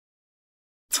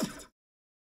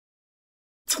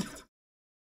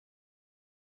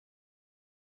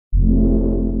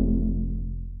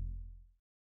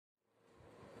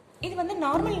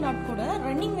Normal not கூட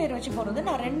running வேர் வச்சு போடுறது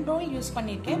நான் 2 ரோல் யூஸ்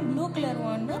பண்ணியிருக்கேன். ப்ளூ கலர்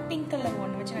ஒன்று, பிங்க் கலர்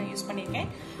ஒன்று வச்சு நான் யூஸ் பண்ணியிருக்கேன்.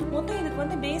 மொத்தம் இதுக்கு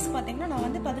வந்து பேஸ் பார்த்தீங்கன்னா நான்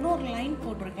வந்து 11 லைன்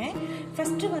போட்டிருக்கேன்.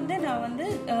 ஃபர்ஸ்ட்டு வந்து நான் வந்து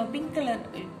பிங்க் கலர்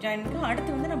ஜாயின்க்கு, அடுத்து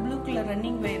வந்து நான் ப்ளூ கலர்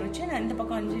ரன்னிங் வேர் வச்சு நான் இந்த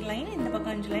பக்கம் 5 லைன், இந்த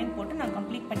பக்கம் 5 லைன் போட்டு நான்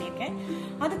கம்ப்ளீட் பண்ணியிருக்கேன்.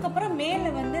 அதுக்கப்புறம்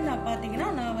மேலே வந்து நான் பார்த்தீங்கன்னா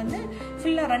நான் வந்து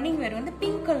ஃபுல்லாக ரன்னிங் வேர் வந்து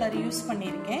பிங்க் கலர் யூஸ்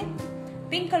பண்ணியிருக்கேன்.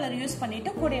 பிங்க் கலர் யூஸ் பண்ணிட்டு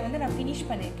கூட வந்து நான் ஃபினிஷ்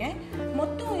பண்ணியிருக்கேன்.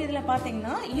 மொத்தம் இதில்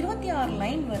பார்த்தீங்கன்னா 26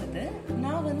 லைன் வருது.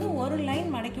 நான் வந்து ஒரு லைன்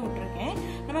மடக்கி விட்டுருக்கேன்.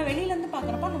 நம்ம வெளியிலேருந்து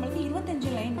பார்க்குறப்ப நம்மளுக்கு 25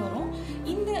 லைன் வரும்.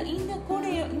 இந்த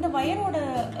கூடைய இந்த வயரோட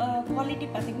குவாலிட்டி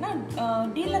பார்த்தீங்கன்னா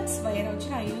டீலக்ஸ் வயரை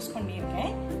வச்சு நான் யூஸ்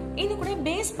பண்ணியிருக்கேன். இது கூட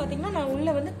பேஸ் பார்த்தீங்கன்னா நான்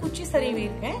உள்ள வந்து குச்சி சரிவி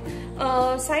இருக்கேன்.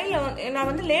 சைடில் நான்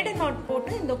வந்து லேடர் நாட்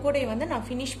போட்டு இந்த கூடையை வந்து நான்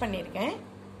ஃபினிஷ் பண்ணியிருக்கேன்.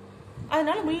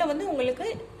 அதனால உள்ள வந்து உங்களுக்கு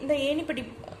இந்த ஏணிப்படி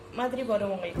மாதிரி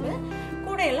வரும். உங்களுக்கு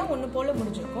கூடையெல்லாம் ஒன்று போல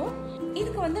முடிஞ்சிருக்கும்.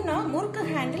 இதுக்கு வந்து நான் முறுக்கு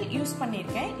ஹேண்டில் யூஸ்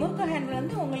பண்ணியிருக்கேன். முறுக்கு ஹேண்டில்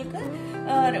வந்து உங்களுக்கு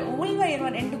உள் வயர்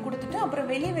 2 கொடுத்துட்டு அப்புறம்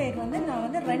வெளி வயர் வந்து நான்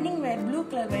வந்து running wire blue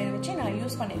colour wire வச்சு நான்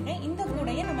யூஸ் பண்ணியிருக்கேன். இந்த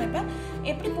கூடையை நம்ம இப்போ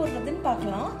எப்படி போடுறதுன்னு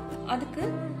பார்க்கலாம். அதுக்கு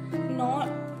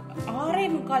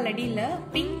 6.25 அடியில்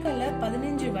பிங்க் கலர்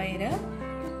 15 வயரு,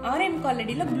 6.25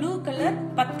 அடியில் ப்ளூ கலர்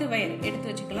 10 வயர் எடுத்து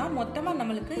வச்சுக்கலாம். மொத்தமாக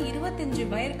நம்மளுக்கு 25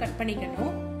 வயர் கட்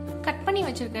பண்ணிக்கணும். கட் பண்ணி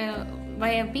வச்சிருக்க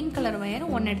பிங்க் கலர் வயர்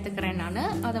 1 எடுத்துக்கிறேன் நான்.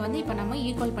 அதை வந்து இப்போ நம்ம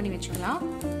ஈக்குவல் பண்ணி வச்சுக்கலாம்.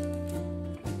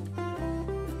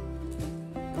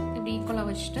 இப்படி ஈக்குவலாக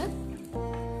வச்சுட்டு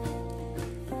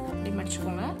இப்படி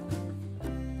மடிச்சுக்கோங்க.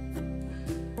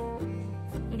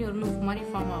 இப்படி ஒரு லூப் மாதிரி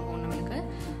ஃபார்ம் ஆகும் நம்மளுக்கு.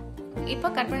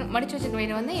 இப்போ கட் பண்ணி மடிச்சு வச்சிருக்க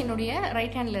வயர் வந்து என்னுடைய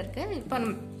ரைட் ஹேண்டில் இருக்கு. இப்போ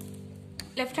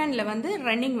லெஃப்ட் ஹேண்டில் வந்து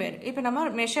ரன்னிங் வயர். இப்போ நம்ம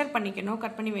மெஷர் பண்ணிக்கணும்.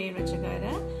 கட் பண்ணி வயர்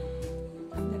வச்சுக்காரு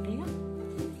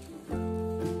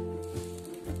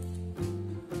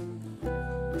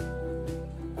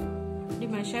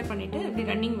மெஷர் பண்ணிட்டு இப்படி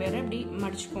ரன்னிங் வேர் இப்படி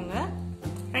மடிச்சுக்கோங்க.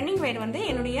 ரன்னிங் வயர் வந்து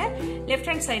என்னுடைய லெஃப்ட்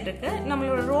ஹேண்ட் சைடு இருக்கு.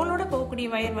 நம்மளோட ரோலோட போகக்கூடிய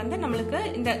வயர் வந்து நம்மளுக்கு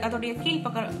இந்த அதோடைய கீழ்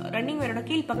பக்கம் ரன்னிங் வயரோட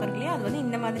கீழ் பக்கம் இருக்கு இல்லையா, அது வந்து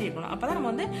இந்த மாதிரி இருக்கணும். அப்பதான்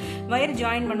நம்ம வந்து வயர்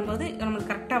ஜாயின் பண்ணும்போது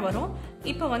நம்மளுக்கு கரெக்டா வரும்.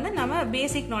 இப்போ வந்து நம்ம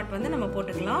பேசிக் நாட் வந்து நம்ம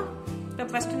போட்டுக்கலாம். இப்போ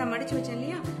ஃபர்ஸ்ட் நான் மடிச்சு வச்சேன்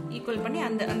இல்லையா, ஈக்குவல் பண்ணி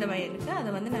அந்த வயர் இருக்கு, அதை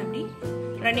வந்து நான் இப்படி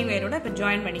ரன்னிங் வயரோட இப்போ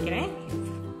ஜாயின் பண்ணிக்கிறேன்.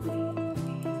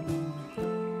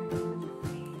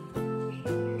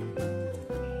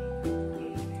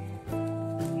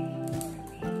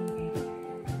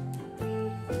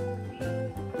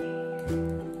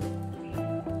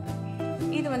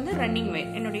 இது வந்து ரன்னிங்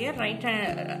வயர். என்னுடைய ரைட்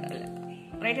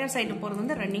ஹேண்ட் சைடு போகிறது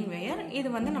வந்து ரன்னிங் வயர். இது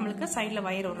வந்து நம்மளுக்கு சைடில்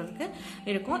வயர் ஓடுறதுக்கு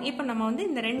இருக்கும். இப்போ நம்ம வந்து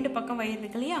இந்த 2 பக்கம் வயர்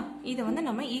இருக்கு இல்லையா, இது வந்து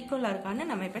நம்ம ஈக்குவலாக இருக்கான்னு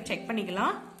நம்ம இப்போ செக்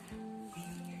பண்ணிக்கலாம்.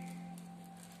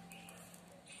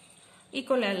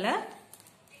 ஈக்குவலாக இல்லை,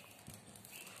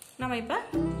 நம்ம இப்போ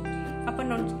அப்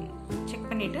அண்ட் டவுன் செக்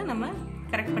பண்ணிவிட்டு நம்ம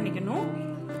கரெக்ட் பண்ணிக்கணும்.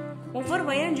 ஒவ்வொரு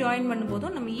வயரும் ஜாயின்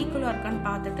பண்ணும்போதும் நம்ம ஈக்குவலாக இருக்கான்னு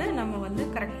பார்த்துட்டு நம்ம வந்து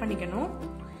கரெக்ட் பண்ணிக்கணும்.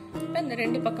 இப்போ இந்த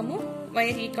 2 பக்கமும்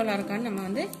வயர் ஈக்குவலாக இருக்கான்னு நம்ம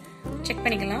வந்து செக்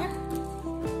பண்ணிக்கலாம்.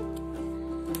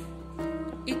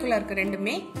 ஈக்குவலாக இருக்கு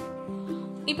ரெண்டுமே.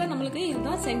 இப்போ நம்மளுக்கு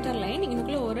இதுதான் சென்டர் லைன்.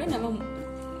 இதுக்குள்ள நம்ம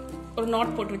ஒரு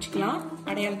நாட் போட்டு வச்சுக்கலாம்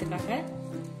அடையாளத்துக்காக.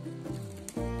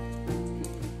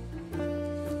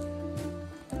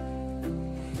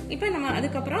 இப்போ நம்ம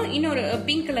அதுக்கப்புறம் இன்னொரு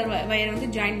பிங்க் கலர் வயர் வந்து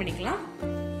ஜாயின் பண்ணிக்கலாம்.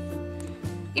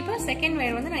 இப்போ செகண்ட்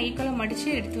வயர் வந்து நான் ஈக்குவலாக மடிச்சு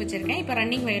எடுத்து வச்சிருக்கேன். இப்போ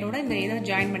ரன்னிங் வயரோட இந்த இதை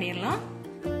ஜாயின் பண்ணிடலாம்.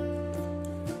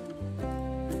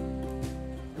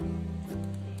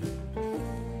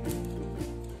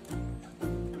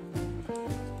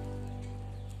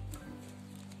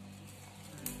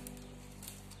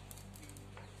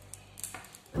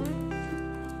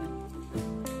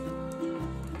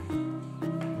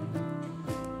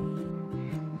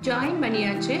 ஜாயின்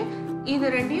பண்ணியாச்சு. இது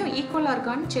ரெண்டையும் ஈக்குவலா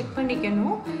இருக்கான்னு செக்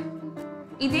பண்ணிக்கணும்.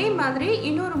 இதே மாதிரி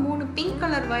இன்னொரு 3 பிங்க்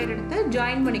கலர் வயர் எடுத்து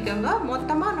ஜாயின் பண்ணிக்கோங்க.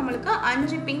 மொத்தமா நம்மளுக்கு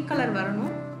 5 பிங்க் கலர்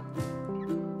வரணும்.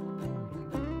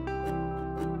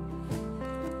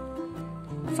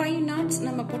 ஃபைவ் நாட்ஸ்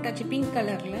நம்ம போட்டாச்சு பிங்க்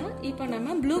கலர்ல. இப்போ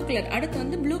நம்ம ப்ளூ கலர், அடுத்து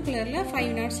வந்து ப்ளூ கலர்ல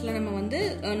 5 நாட்ஸ்ல நம்ம வந்து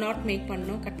நாட் மேக்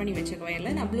பண்ணணும். கட் பண்ணி வச்சிருக்க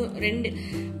வயர்ல நான்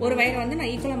ஒரு வயர் வந்து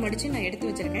நான் ஈக்குவலா மடிச்சு நான்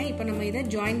எடுத்து வச்சிருக்கேன். இப்போ நம்ம இதை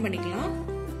ஜாயின் பண்ணிக்கலாம்.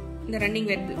 இந்த running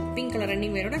wire pink colour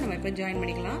running வயரோட நம்ம இப்போ ஜாயின்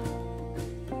பண்ணிக்கலாம்.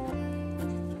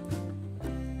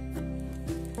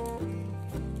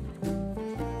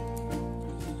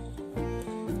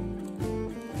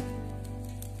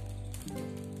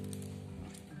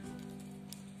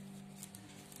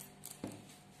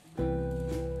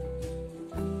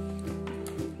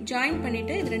 ஜாயின்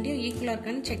பண்ணிட்டு இது ரெண்டையும் ஈக்குவலா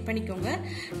இருக்கான்னு செக் பண்ணிக்கோங்க.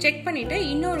 செக் பண்ணிட்டு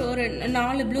இன்னொரு ஒரு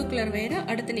 4 ப்ளூ கலர் வயர்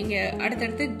அடுத்து நீங்க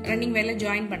அடுத்தடுத்து ரன்னிங் வயர்ல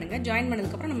ஜாயின் பண்ணுங்க. ஜாயின்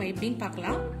பண்ணதுக்கு அப்புறம் நம்ம எப்படின்னு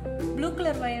பார்க்கலாம். ப்ளூ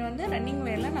கலர் வயர் வந்து ரன்னிங்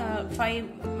வயர்ல நான்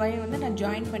 5 வயர் வந்து நான்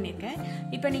ஜாயின் பண்ணியிருக்கேன்.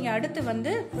 இப்போ நீங்க அடுத்து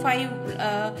வந்து 5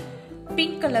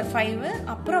 பிங்க் கலர் 5,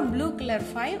 அப்புறம் ப்ளூ கலர்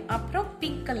 5, அப்புறம்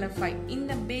பிங்க் கலர் 5.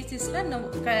 இந்த பேசிஸ்ல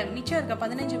மிச்சம் இருக்க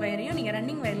 15 வயரையும் நீங்க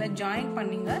ரன்னிங் வயர்ல ஜாயின்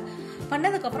பண்ணீங்க.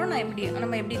 பண்ணதுக்கு அப்புறம்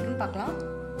நம்ம எப்படி இருக்குன்னு பார்க்கலாம்.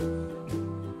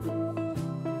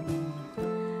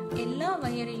 எல்லா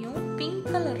வயரையும் pink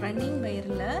colour running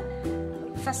வயர்ல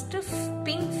first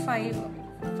pink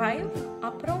 5,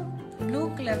 அப்புறம் blue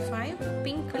colour 5,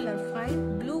 pink colour 5,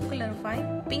 blue colour 5,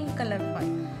 pink colour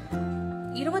 5,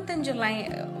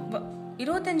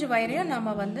 25 வயரையும்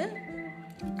நாம வந்து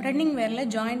ரன்னிங் வயர்ல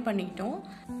ஜாயின் பண்ணிக்கிட்டோம்.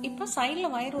 இப்போ சைட்ல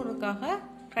வயர் ஒருக்காக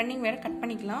ரன்னிங் வயரை கட்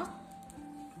பண்ணிக்கலாம்.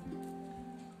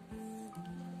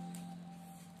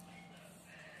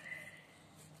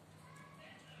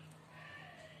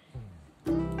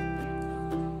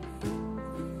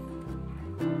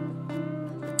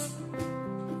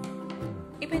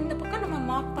 இப்போ இந்த பக்கம் நம்ம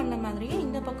மார்க் பண்ண மாதிரியே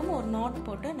இந்த பக்கம் ஒரு நாட்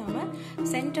போட்டு நம்ம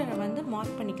சென்டரை வந்து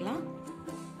மார்க் பண்ணிக்கலாம்.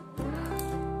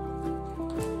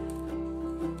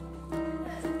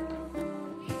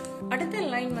 அடுத்த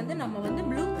லைன் வந்து நம்ம வந்து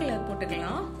ப்ளூ கலர்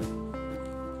போட்டுக்கலாம்.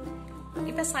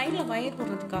 இப்ப சைடுல வயர்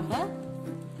போடுறதுக்காக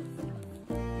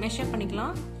மெஷர்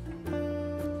பண்ணிக்கலாம்.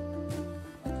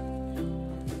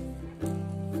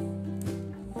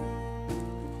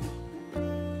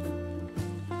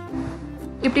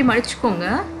 இப்படி மடிச்சுக்கோங்க.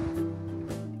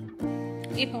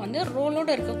 இப்போ வந்து ரோலோட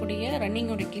இருக்கக்கூடிய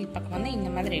ரன்னிங்கோட கீழ் பக்கம் வந்து இந்த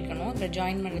மாதிரி இருக்கணும். இப்போ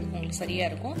ஜாயின் பண்ணுறதுக்கு உங்களுக்கு சரியா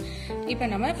இருக்கும். இப்போ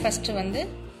நம்ம ஃபர்ஸ்ட் வந்து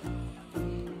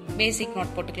பேசிக்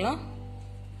நாட் போட்டுக்கலாம்.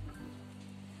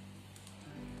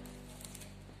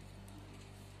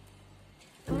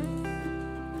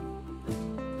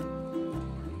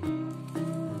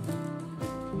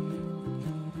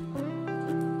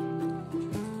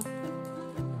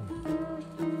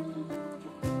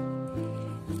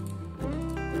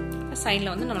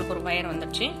 சைடில் வந்து நம்மளுக்கு ஒரு வயர்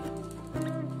வந்துடுச்சு.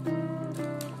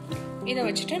 இதை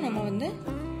வச்சுட்டு நம்ம வந்து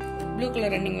ப்ளூ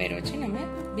கலர் ரன்னிங் வயர் வச்சு நம்ம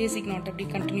பேசிக் நாட் அப்படி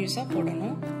கண்டினியூஸா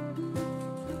போடணும்.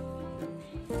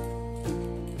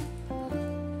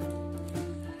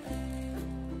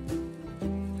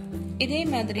 இதே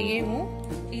மாதிரியேவும்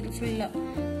இது ஃபுல்லா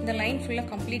இந்த லைன் ஃபுல்லா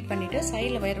கம்ப்ளீட் பண்ணிட்டு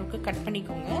சைடில் வயருக்கு கட்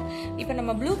பண்ணிக்கோங்க. இப்போ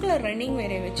நம்ம ப்ளூ கலர் ரன்னிங்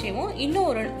வயரை வச்சேவும் இன்னும்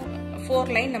ஒரு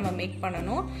 4 லைன் நம்ம மேக்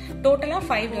பண்ணணும். டோட்டலா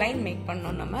 5 லைன் மேக்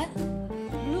பண்ணணும். நம்ம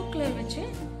ப்ளூ கலர் வச்சு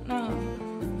நான்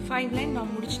 5 லைன்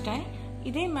நான் முடிச்சிட்டேன்.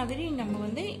 இதே மாதிரி நம்ம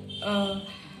வந்து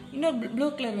இன்னொரு ப்ளூ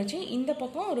கலர் வச்சு இந்த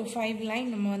பக்கம் ஒரு 5 லைன்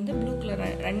நம்ம வந்து ப்ளூ கலர்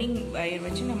ரன்னிங் வயர்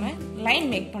வச்சு நம்ம லைன்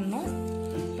மேக் பண்ணோம்.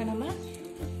 இப்போ நம்ம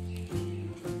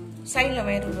சைடில்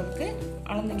வயர் விடுறதுக்கு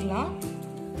அளந்துக்கலாம்.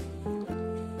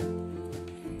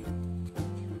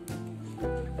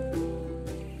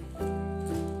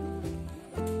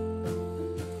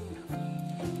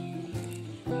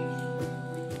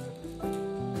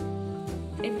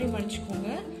 எப்படி மடிச்சுக்கோங்க.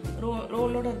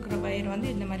 ரோலோட இருக்கிற வயர் வந்து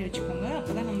இந்த மாதிரி வச்சுக்கோங்க.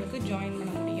 அப்பதான் நம்மளுக்கு ஜாயின்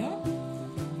பண்ண முடியும்.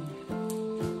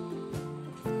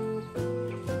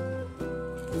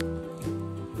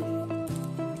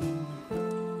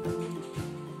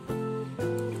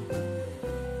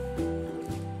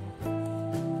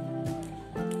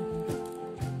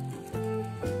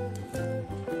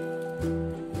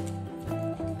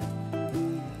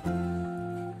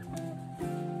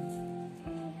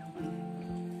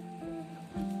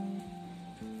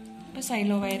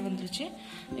 சைடில் வயர் வந்துருச்சு.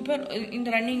 இப்போ இந்த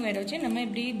ரன்னிங் வயர் வச்சு நம்ம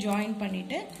இப்படி ஜாயின்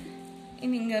பண்ணிட்டு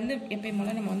இங்கே வந்து எப்பயும்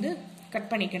போல நம்ம வந்து கட்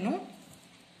பண்ணிக்கணும்.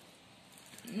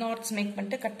 நாட்ஸ் மேக்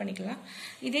பண்ணிட்டு கட் பண்ணிக்கலாம்.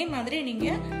 இதே மாதிரி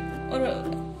நீங்கள் ஒரு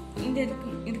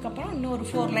இதுக்கப்புறம் இன்னும் ஒரு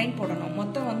 4 லைன் போடணும்.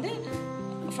 மொத்தம் வந்து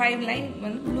 5 லைன்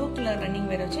வந்து ப்ளூ கலர் ரன்னிங்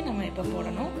வயர் வச்சு நம்ம இப்போ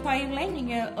போடணும். 5 லைன்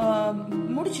நீங்கள்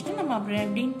முடிச்சுட்டு நம்ம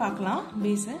எப்படின்னு பார்க்கலாம்.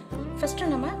 பேஸை ஃபர்ஸ்ட்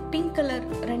நம்ம பிங்க் கலர்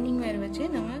ரன்னிங் வயர் வச்சு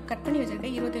நம்ம கட் பண்ணி வச்சிருக்க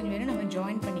 25 வயரை நம்ம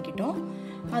ஜாயின் பண்ணிக்கிட்டோம்.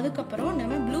 அதுக்கப்புறம்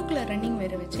நம்ம ப்ளூ கலர் ரன்னிங்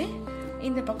வயரை வச்சு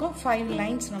இந்த பக்கம் 5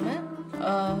 லைன்ஸ் நம்ம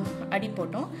அடி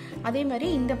போட்டோம். அதே மாதிரி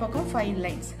இந்த பக்கம் 5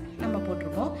 லைன்ஸ் நம்ம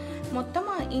போட்டிருக்கோம்.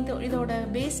 மொத்தமாக இதோட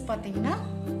பேஸ் பார்த்தீங்கன்னா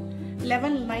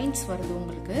 11 லைன்ஸ் வருது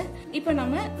உங்களுக்கு. இப்போ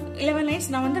நம்ம 11 லைன்ஸ்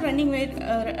நான் வந்து ரன்னிங் வேர்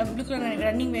ப்ளூ கலர்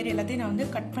ரன்னிங் வேர் எல்லாத்தையும் நான் வந்து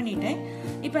கட் பண்ணிட்டேன்.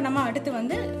 இப்போ நம்ம அடுத்து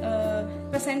வந்து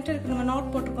இப்போ சென்டருக்கு நம்ம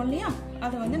நாட் போட்டிருக்கோம் இல்லையா,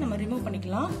 அதை வந்து நம்ம ரிமூவ்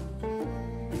பண்ணிக்கலாம்.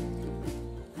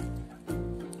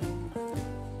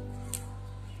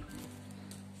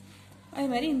 அதே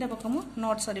மாதிரி இந்த பக்கமும்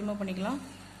நாட்ஸை ரிமூவ் பண்ணிக்கலாம்.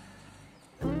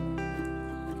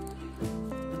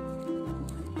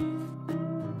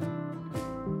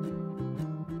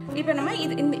 இப்போ நம்ம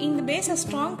இந்த பேஸை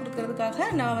ஸ்ட்ராங் கொடுக்கறதுக்காக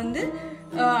நான் வந்து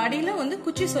அடியில் வந்து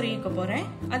குச்சி சொருகிக்க போறேன்.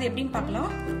 அது எப்படின்னு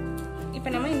பார்க்கலாம். இப்போ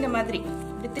நம்ம இந்த மாதிரி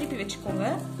இப்படி திருப்பி வச்சுக்கோங்க.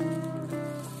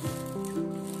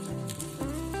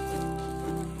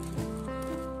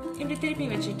 இப்படி திருப்பி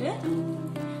வச்சுட்டு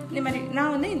இந்த மாதிரி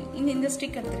நான் வந்து இந்த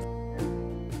ஸ்டிக் எடுத்துருக்கேன்.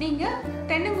 நீங்கள்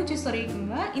தென்னங்குச்சி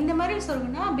சொருகிக்கோங்க. இந்த மாதிரி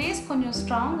சொருகுனா பேஸ் கொஞ்சம்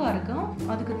ஸ்ட்ராங்காக இருக்கும்.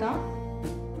 அதுக்கு தான்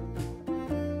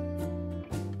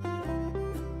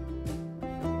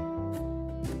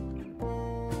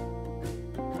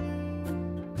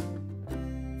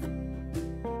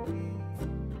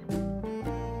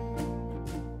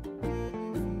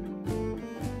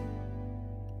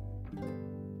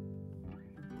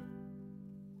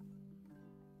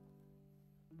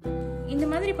இந்த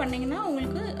மாதிரி பண்ணீங்கன்னா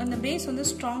உங்களுக்கு அந்த பேஸ் வந்து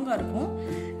ஸ்ட்ராங்கா இருக்கும்.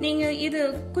 நீங்க இது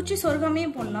குச்சி சொருகாமே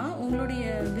போடலாம், உங்களுடைய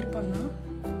விருப்பம் தான்.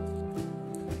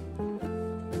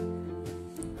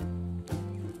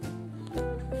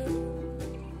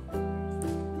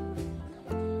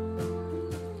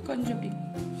 கொஞ்சம் இப்படி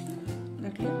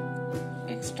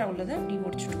எக்ஸ்ட்ரா உள்ளதை இப்படி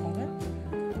ஒடிச்சுட்டுக்கோங்க.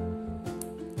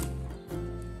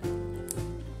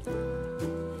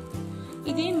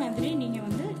 இதே மாதிரி நீங்க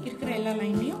வந்து இருக்கிற எல்லா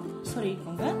லைன்லையும்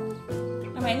சொருகிக்கோங்க.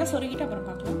 நம்ம எல்லாம் சொருகிட்டு அப்புறம்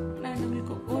பார்க்கலாம். நான்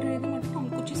உங்களுக்கு ஒரு இது மட்டும் நான்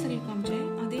குச்சி சொருகி காமிச்சேன்.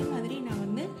 அதே மாதிரி நான்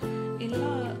வந்து எல்லா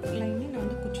லைன்லையும் நான்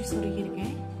வந்து குச்சி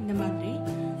சொருகியிருக்கேன்.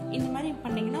 இந்த மாதிரி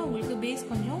பண்ணிங்கன்னா உங்களுக்கு பேஸ்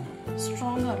கொஞ்சம்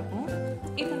ஸ்ட்ராங்காக இருக்கும்.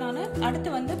 இப்போ நான்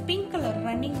அடுத்து வந்து பிங்க் கலர்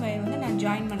ரன்னிங் வயர் வந்து நான்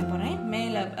ஜாயின் பண்ண போகிறேன்,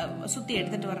 மேலே சுற்றி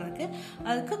எடுத்துகிட்டு வர்றதுக்கு.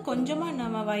 அதுக்கு கொஞ்சமாக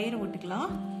நம்ம வயரை விட்டுக்கலாம்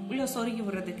உள்ள சொருகி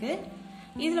விடுறதுக்கு.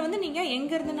 இதில் வந்து நீங்கள்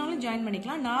எங்கே இருந்தனாலும் ஜாயின்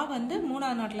பண்ணிக்கலாம். நான் வந்து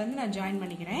 3வது நாட்டிலேருந்து நான் ஜாயின்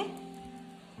பண்ணிக்கிறேன்.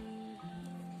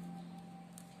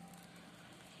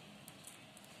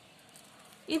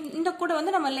 இந்த கூட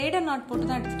வந்து நம்ம லேடர் நாட் போட்டு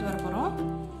தான் எடுத்துட்டு வர போறோம்.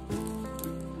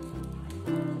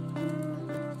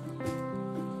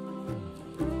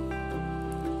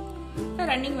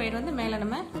 ரன்னிங் வயர் வந்து மேல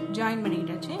நம்ம ஜாயின்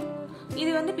பண்ணிக்கிட்டாச்சு.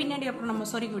 இது வந்து பின்னாடி அப்புறம் நம்ம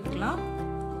சொருகி விட்டுக்கலாம்.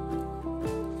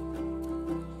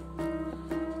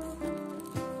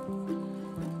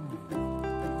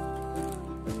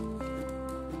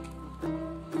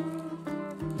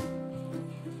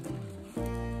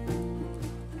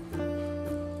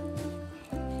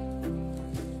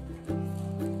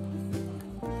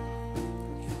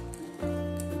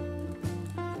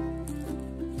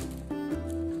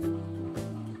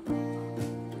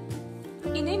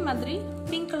 இதே மாதிரி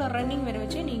பிங்க் கலர் ரன்னிங் வயர்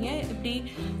வச்சு நீங்க இப்படி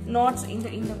நாட்ஸ் இந்த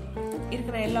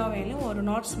இருக்கிற எல்லா வயர்லையும் ஒரு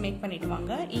நாட்ஸ் மேக் பண்ணிட்டு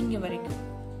வாங்க இங்க வரைக்கும்.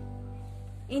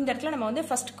 இந்த இடத்துல நம்ம வந்து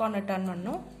ஃபர்ஸ்ட் கார்னர் டர்ன்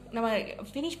பண்ணணும். நம்ம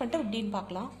ஃபினிஷ் பண்ணிட்டு இப்படின்னு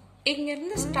பார்க்கலாம். இங்க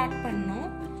இருந்து ஸ்டார்ட் பண்ணோம்,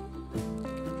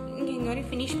 இங்க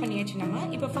வரைக்கும் ஃபினிஷ் பண்ணியாச்சு. நம்ம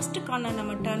இப்போ ஃபர்ஸ்ட் கார்னர்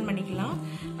நம்ம டர்ன் பண்ணிக்கலாம்.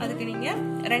 அதுக்கு நீங்க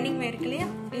ரன்னிங் வயர் இருக்கு இல்லையா,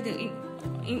 இது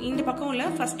இந்த பக்கம் உள்ள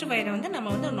ஃபர்ஸ்ட் வயரை வந்து நம்ம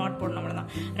வந்து நாட் போடணும்.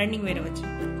 அவ்வளவுதான். ரன்னிங் வயரை வச்சு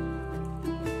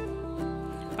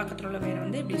பக்கத்துல உள்ள வயரை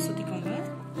வந்து இப்படி சுத்திக்கோங்க.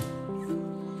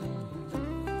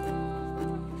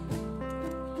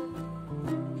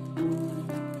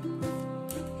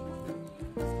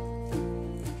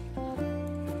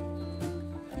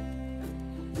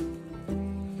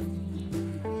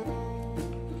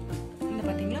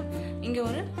 பாத்தீங்களா, இங்க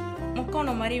ஒரு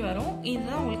முக்கோணம் மாதிரி வரும்.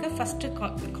 இதுதான் உங்களுக்கு ஃபர்ஸ்ட்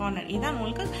கார்னர். இதுதான்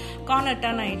உங்களுக்கு கார்னர்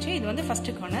டர்ன் ஆயிடுச்சு. இது வந்து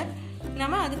ஃபர்ஸ்ட் கார்னர்.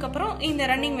 நம்ம அதுக்கப்புறம் இந்த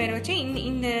ரன்னிங் வயர் வச்சு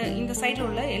இந்த சைடில்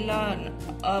உள்ள எல்லா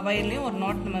வயர்லையும் ஒரு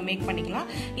நாட் நம்ம மேக் பண்ணிக்கலாம்.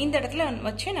 இந்த இடத்துல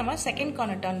வச்சு நம்ம செகண்ட்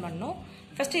கார்னர் டர்ன் பண்ணணும்.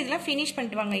 ஃபர்ஸ்ட் இதெல்லாம் ஃபினிஷ்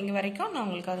பண்ணிட்டு வாங்க இங்கே வரைக்கும். நான்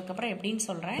உங்களுக்கு அதுக்கப்புறம் எப்படின்னு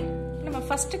சொல்கிறேன். நம்ம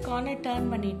ஃபர்ஸ்ட் கார்னர் டர்ன்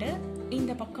பண்ணிட்டு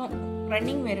இந்த பக்கம்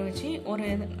ரன்னிங் வயர் வச்சு ஒரு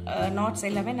நாட்ஸ்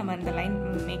எல்லாமே நம்ம இந்த லைன்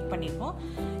மேக் பண்ணியிருக்கோம்.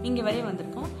 இங்கே வரையும்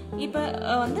வந்திருக்கோம். இப்போ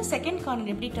வந்து செகண்ட்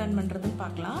கார்னர் எப்படி டர்ன் பண்ணுறதுன்னு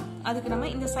பார்க்கலாம். அதுக்கு நம்ம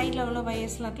இந்த சைடில் உள்ள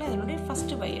வயர்ஸ்லாம் இருக்குல்ல, அதனுடைய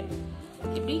ஃபர்ஸ்ட் வயர்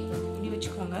இப்படி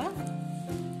வச்சுக்கோங்க,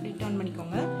 டர்ன்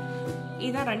பண்ணிக்கோங்க.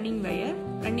 இதுதான் ரன்னிங் வயர்.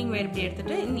 ரன்னிங் வயர் இப்படி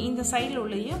எடுத்துட்டு இந்த சைடில்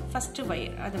உள்ள ஃபர்ஸ்ட்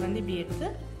வயர் அதை வந்து இப்படி எடுத்து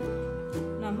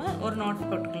நம்ம ஒரு நாட்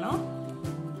போட்டுக்கலாம்.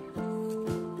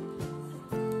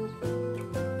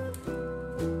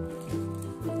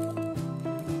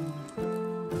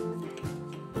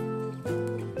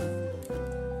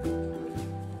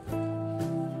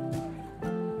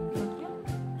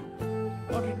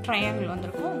 ஒரு ட்ரையாங்கிள்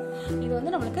வந்திருக்கும். இது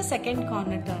வந்து நம்மளுக்கு செகண்ட்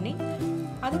கார்னர் டர்னிங்.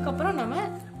 அதுக்கப்புறம் நம்ம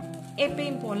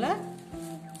எப்பயும் போல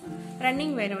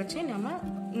ரன்னிங் வயரை வச்சு நம்ம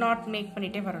நாட் மேக்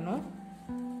பண்ணிட்டே வரணும்.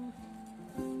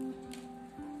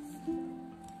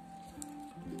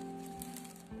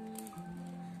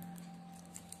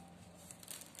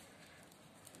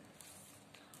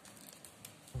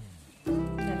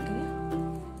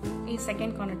 இது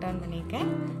செகண்ட் கார்னர் டர்ன்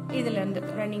பண்ணியிருக்கேன். இதுல இருந்து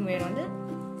ரன்னிங் வயர் வந்து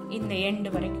இந்த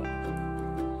எண்டு வரைக்கும்,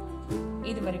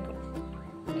 இது வரைக்கும்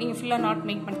நீங்க ஃபுல்லா நாட்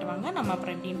மேக் பண்ணிட்டு வாங்க. நம்ம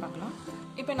அப்புறம் எப்படின்னு பார்க்கலாம்.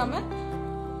 இப்போ நம்ம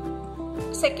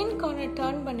செகண்ட் கார்னர்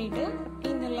டர்ன் பண்ணிட்டு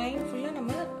இந்த லைன் ஃபுல்லா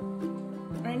நம்ம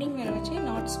ரன்னிங் வயர் வச்சு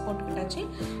நாட்ஸ் போட்டுக்கிட்டாச்சு.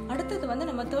 அடுத்தது வந்து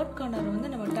நம்ம தேர்ட் கார்னர்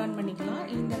வந்து நம்ம டர்ன் பண்ணிக்கலாம்.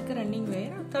 இந்த இருக்க ரன்னிங்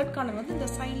வயர் தேர்ட் கார்னர் வந்து இந்த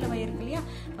சைடில் வயர் இருக்கு இல்லையா,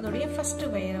 அதோடைய ஃபர்ஸ்ட்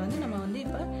வயரை வந்து நம்ம வந்து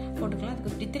இப்போ போட்டுக்கலாம்.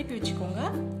 அதுக்கு இப்படி திருப்பி வச்சுக்கோங்க.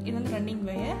 இது வந்து ரன்னிங்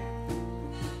வயர்.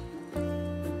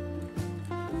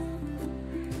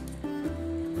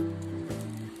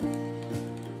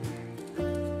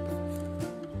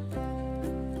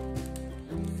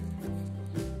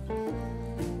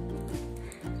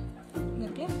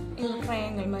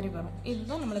 வரும்.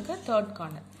 இதுதான் நம்மளுக்கு தேர்ட்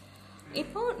கார்னர்.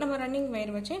 இப்போ நம்ம ரன்னிங்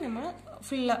வயர் வச்சு நம்ம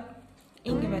ஃபுல்லாக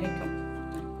இங்கே வரைக்கும்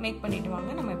மேக் பண்ணிட்டு வாங்க.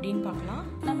 நம்ம எப்படின்னு பார்க்கலாம்.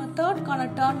 நம்ம தேர்ட்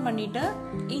கார்னர் டர்ன் பண்ணிவிட்டு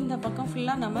இந்த பக்கம்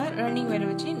ஃபுல்லாக நம்ம ரன்னிங் வயர்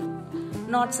வச்சு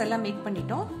நாட்ஸ் எல்லாம் மேக்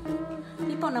பண்ணிட்டோம்.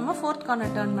 இப்போ நம்ம ஃபோர்த்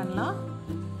கார்னர் டர்ன் பண்ணலாம்.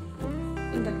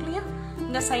 இந்த கிளியர்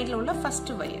இந்த சைடில் உள்ள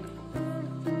ஃபர்ஸ்ட் வயர்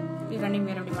ரன்னிங்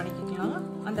வயர் அப்படி மடக்கிக்கலாம்.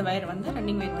 அந்த வயர் வந்து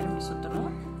ரன்னிங் வயர் அப்படி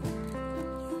சுற்றணும்.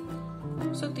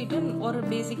 சுற்றிட்டு ஒரு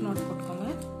பேசிக் நோட் போட்டுக்கோங்க.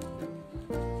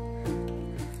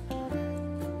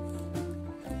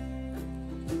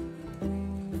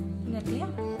 இந்த இடத்துல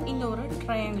இந்த ஒரு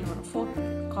ட்ரையாங்கிள் வரும், ஃபோர்த்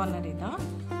கார்னர் தான்.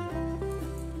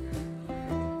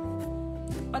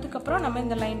 அதுக்கப்புறம் நம்ம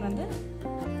இந்த லைன் வந்து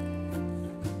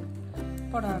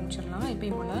போட ஆரம்பிச்சிடலாம்.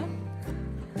 எப்பயும் போல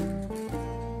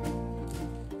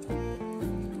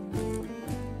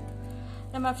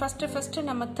நம்ம ஃபர்ஸ்ட்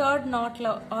நம்ம தேர்ட் நாட்ல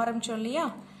ஆரம்பிச்சோம் இல்லையா,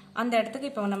 அந்த இடத்துக்கு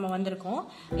இப்போ நம்ம வந்திருக்கோம்.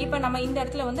 இப்போ நம்ம இந்த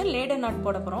இடத்துல வந்து லேடர் நாட்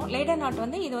போட போகிறோம். லேடர் நாட்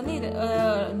வந்து இது வந்து இது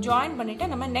ஜாயின் பண்ணிட்டு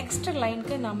நம்ம நெக்ஸ்ட்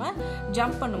லைனுக்கு நம்ம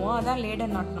ஜம்ப் பண்ணுவோம். அதான்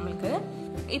லேடர் நாட் நம்மளுக்கு.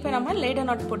 இப்போ நம்ம லேடர்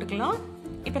நாட் போட்டுக்கலாம்.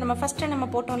 இப்போ நம்ம ஃபர்ஸ்ட் நம்ம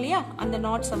போட்டோம் இல்லையா, அந்த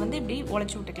நாட்ஸை வந்து இப்படி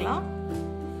உழைச்சி விட்டுக்கலாம்.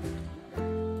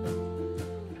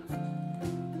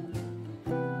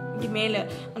 இப்படி மேலே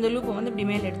அந்த லூப்பை வந்து இப்படி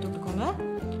மேலே எடுத்து விட்டுக்கோங்க.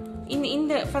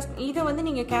 இந்த ஃபர்ஸ்ட் இதை வந்து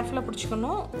நீங்கள் கேர்ஃபுல்லாக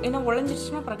பிடிச்சிக்கணும், ஏன்னா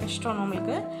உழைஞ்சிருச்சுன்னா அப்புறம் கஷ்டம்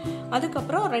நம்மளுக்கு.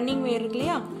 அதுக்கப்புறம் ரன்னிங் வேர் இருக்கு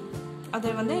இல்லையா,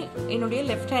 அது வந்து என்னுடைய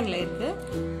லெஃப்ட் ஹேண்டில் இருக்குது.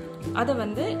 அதை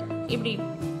வந்து இப்படி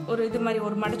ஒரு இது மாதிரி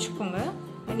ஒரு மடிச்சுக்கோங்க.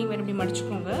 ரன்னிங் வேர் இப்படி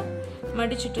மடிச்சுக்கோங்க.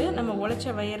 மடிச்சுட்டு நம்ம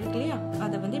உழைச்ச வயர் இருக்கு இல்லையா,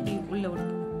 அதை வந்து இப்படி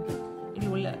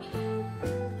உள்ள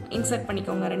இன்சர்ட்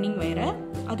பண்ணிக்கோங்க ரன்னிங் வயரை.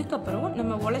 அதுக்கப்புறம்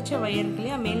நம்ம உழைச்ச வயர் இருக்கு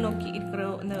இல்லையா, மேல் நோக்கி இருக்கிற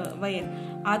அந்த வயர்,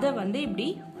 அதை வந்து இப்படி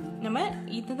நம்ம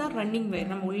இதுதான் ரன்னிங் வயர்,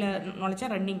 நம்ம உள்ள நுழைச்சா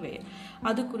ரன்னிங் வயர்,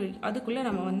 அதுக்குள்ளே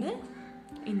நம்ம வந்து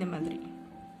இந்த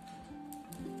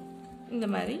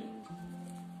மாதிரி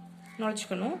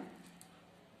நுழைச்சிக்கணும்.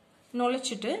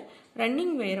 நுழைச்சிட்டு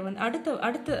ரன்னிங் வயரை வந்து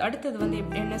அடுத்தது வந்து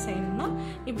என்ன செய்யணும்னா,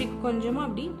 இப்படி கொஞ்சமாக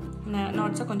அப்படி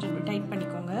நாட்ஸை கொஞ்சம் இப்படி டைட்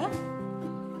பண்ணிக்கோங்க.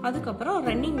 அதுக்கப்புறம்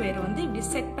ரன்னிங் வயரை வந்து இப்படி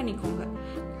செட் பண்ணிக்கோங்க.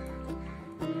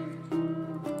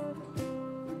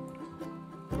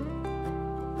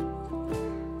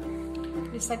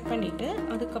 செட் பண்ணிட்டு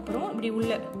அதுக்கப்புறம் இப்படி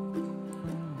உள்ள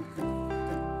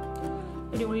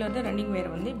ரன்னிங் வேர்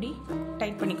வந்து இப்படி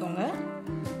டைட் பண்ணிக்கோங்க.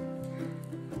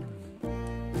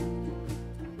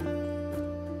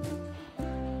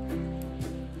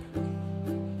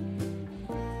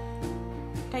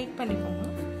 டைட் பண்ணிக்கோங்க.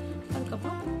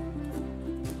 அதுக்கப்புறம்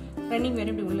ரன்னிங்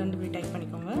வேர் இப்படி உள்ள இப்படி டைட்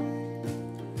பண்ணிக்கோங்க.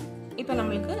 இப்போ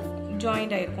நம்மளுக்கு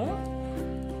ஜாயிண்ட் ஆயிருக்கும்.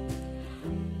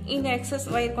 இந்த எக்ஸஸ்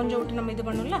வயர் கொஞ்சம் விட்டு நம்ம இது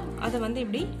பண்ணோம்ல, அதை வந்து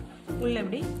இப்படி உள்ள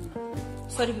இப்படி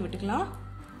சொருகி விட்டுக்கலாம்.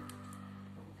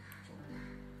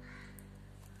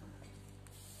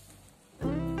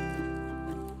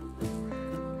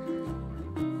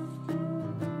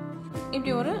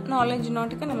 இப்படி ஒரு 4-5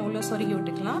 நாட்டுக்கு நம்ம உள்ள சொருகி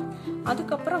விட்டுக்கலாம்.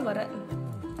 அதுக்கப்புறம் வர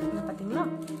பார்த்தீங்களா,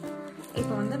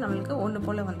 இப்போ வந்து நம்மளுக்கு ஒன்று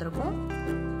போல வந்திருக்கும்.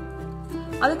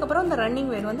 அதுக்கப்புறம் இந்த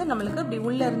ரன்னிங் வேர் வந்து நம்மளுக்கு இப்படி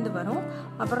உள்ள இருந்து வரும்.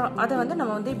 அப்புறம் அதை வந்து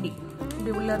நம்ம வந்து இப்படி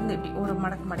உள்ள இருந்து இப்படி ஒரு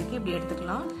மடக்கி இப்படி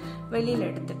எடுத்துக்கலாம். வெளியில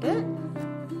எடுத்துட்டு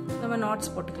நம்ம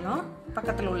நாட்ஸ் போட்டுக்கலாம்.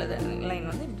 பக்கத்தில் உள்ளது லைன்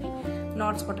வந்து இப்படி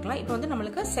நாட்ஸ் போட்டுக்கலாம். இப்போ வந்து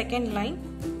நம்மளுக்கு செகண்ட் லைன்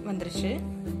வந்துருச்சு.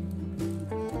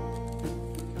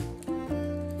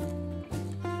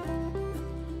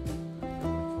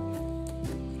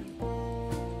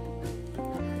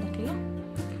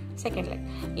 செகண்ட் லைன்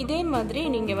இதே மாதிரி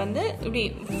நீங்க வந்து இப்படி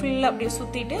ஃபுல்லா அப்படியே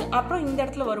சுத்திட்டு அப்புறம் இந்த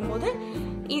இடத்துல வரும்போது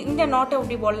இந்த நாட்டை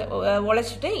இப்படி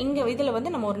உழைச்சிட்டு இங்க இதுல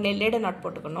வந்து நம்ம ஒரு லேடர் நாட்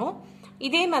போட்டுக்கணும்.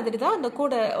 இதே மாதிரி தான் அந்த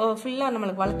கூட ஃபுல்லா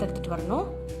நம்மளுக்கு வளர்த்து எடுத்துட்டு வரணும்.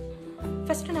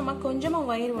 ஃபர்ஸ்ட் நம்ம கொஞ்சமா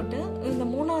வயர் விட்டு இந்த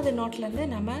 3வது நாட்ல இருந்து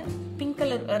நம்ம பிங்க்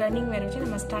கலர் ரன்னிங் வயர் வச்சு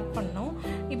நம்ம ஸ்டார்ட் பண்ணோம்.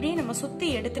 இப்படியே நம்ம சுத்தி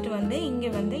எடுத்துட்டு வந்து இங்க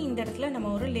வந்து இந்த இடத்துல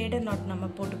நம்ம ஒரு லேடர் நாட் நம்ம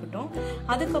போட்டுக்கிட்டோம்.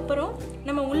 அதுக்கப்புறம்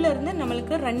நம்ம உள்ள இருந்து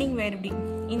நம்மளுக்கு ரன்னிங் வயர் இப்படி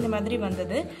இந்த மாதிரி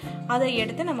வந்தது. அதை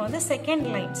எடுத்து நம்ம வந்து செகண்ட்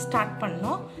லைன் ஸ்டார்ட்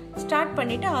பண்ணோம். ஸ்டார்ட்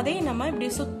பண்ணிட்டு அதே நம்ம இப்படி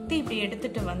சுத்தி இப்படி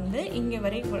எடுத்துட்டு வந்து இங்க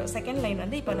வரைக்கும் செகண்ட் லைன்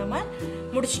வந்து இப்போ நம்ம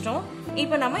முடிச்சிட்டோம்.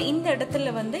 இப்போ நம்ம இந்த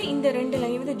இடத்துல வந்து இந்த 2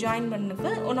 லைன் வந்து ஜாயின்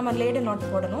பண்ணதுக்கு நம்ம லேடர்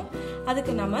நாட் போடணும்.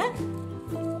 அதுக்கு நம்ம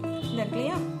இந்த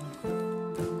இடத்துலயா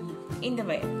இந்த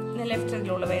வயர், இந்த லெஃப்ட்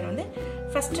சைட்ல உள்ள வயர் வந்து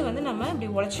ஃபர்ஸ்ட் வந்து நம்ம இப்படி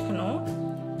உழைச்சிக்கணும்.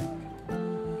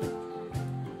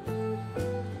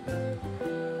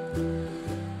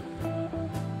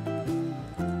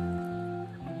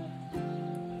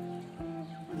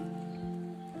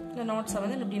 இந்த நாட்ஸை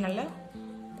வந்து இப்படி நல்லா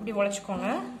இப்படி உழைச்சிக்கோங்க.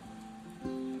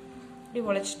 இப்படி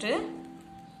உழைச்சிட்டு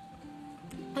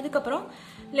அதுக்கப்புறம்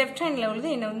லெஃப்ட் ஹேண்ட்ல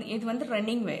உள்ளது இது வந்து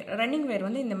ரன்னிங் வயர்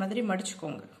வந்து இந்த மாதிரி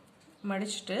மடிச்சுக்கோங்க.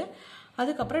 மடிச்சுட்டு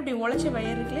அதுக்கப்புறம் இப்படி உழைச்ச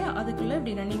வயர் இருக்குல்லையா, அதுக்குள்ள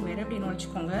இப்படி ரன்னிங் வயர் இப்படி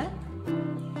நுழைச்சிக்கோங்க.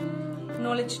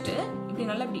 நுழைச்சிட்டு இப்படி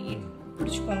நல்லா இப்படி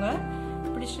பிடிச்சிக்கோங்க.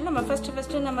 பிடிச்சிட்டு நம்ம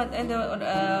ஃபர்ஸ்ட் நம்ம இந்த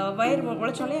வயர்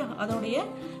உழைச்சோம் இல்லையா, அதோடைய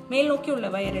மேல் நோக்கி உள்ள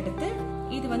வயர் எடுத்து,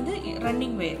 இது வந்து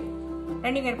ரன்னிங் வயர்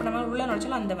இப்போ நம்ம உள்ள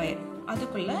நுழைச்சாலும் அந்த வயர்,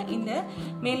 அதுக்குள்ள இந்த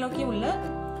மேல் நோக்கி உள்ள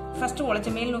ஃபர்ஸ்ட் உழைச்ச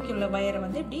மேல் நோக்கி உள்ள வயரை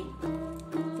வந்து இப்படி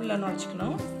உள்ள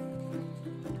நுழைச்சிக்கணும்.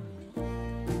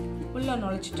 உள்ள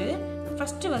நுழைச்சிட்டு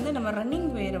ஃபர்ஸ்ட் வந்து நம்ம ரன்னிங்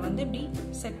வயரை வந்து இப்படி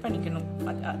செட் பண்ணிக்கணும்.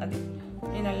 அது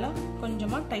நல்லா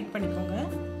கொஞ்சமா டைட் பண்ணிக்கோங்க.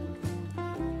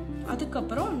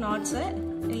 அதுக்கப்புறம் நாட்ஸை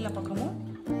எல்லா பக்கமும்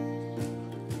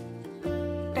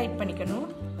டைட் பண்ணிக்கணும்.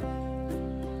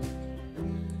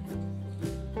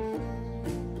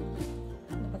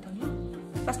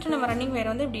 ஃபர்ஸ்ட் நம்ம ரன்னிங்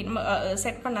வயர் வந்து இப்படி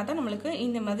செட் பண்ணாதான் நம்மளுக்கு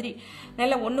இந்த மாதிரி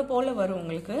நல்லா ஒன்று போல வரும்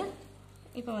உங்களுக்கு.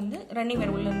 இப்போ வந்து ரன்னிங்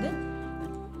வயர் உள்ள இருந்து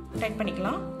டைட்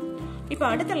பண்ணிக்கலாம். இப்போ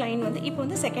அடுத்த லைன் வந்து இப்போ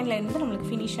வந்து செகண்ட் லைன் வந்து நம்மளுக்கு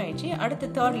ஃபினிஷ் ஆயிடுச்சு. அடுத்து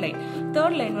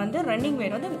தேர்ட் லைன் வந்து ரன்னிங்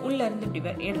வயர் வந்து உள்ள இருந்து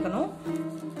இப்படி எடுக்கணும்.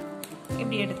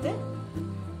 இப்படி எடுத்து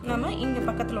நம்ம இங்க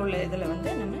பக்கத்துல உள்ள இதுல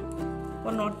வந்து நம்ம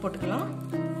ஒரு நோட் போட்டுக்கலாம்.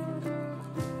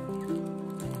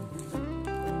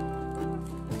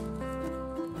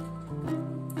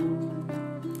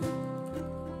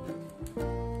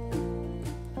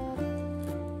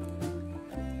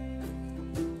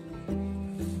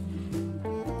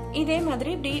 இதே மாதிரி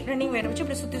இப்படி ரன்னிங் வயர் வச்சு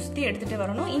இப்படி சுத்தி எடுத்துட்டு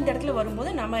வரணும். இந்த இடத்துல வரும்போது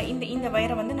நம்ம இந்த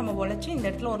வயரை வந்து நம்ம உழைச்சு இந்த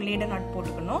இடத்துல ஒரு லேடர் நாட்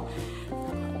போட்டுக்கணும்.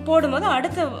 போடும்போது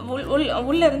அடுத்த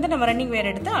உள்ள இருந்து நம்ம ரன்னிங் வயர்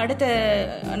எடுத்து அடுத்த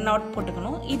நாட்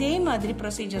போட்டுக்கணும். இதே மாதிரி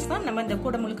ப்ரொசீஜர்ஸ் தான் நம்ம இந்த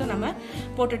கூடை முழுக்க நம்ம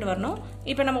போட்டுட்டு வரணும்.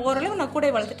 இப்போ நம்ம ஓரளவு நான்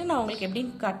கூடை வளர்த்துட்டு நான் உங்களுக்கு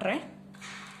எப்படின்னு காட்டுறேன்.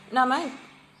 நாம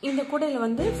இந்த கூடையில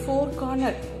வந்து 4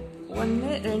 கார்னர் 1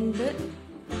 2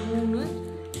 3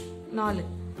 4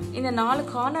 இந்த 4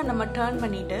 கார்னர் நம்ம டர்ன்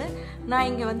பண்ணிட்டு நான்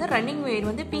இங்க வந்து ரன்னிங் வயர்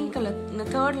வந்து பிங்க் கலர் இந்த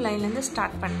தேர்ட் லைன்ல இருந்து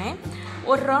ஸ்டார்ட் பண்ணேன்.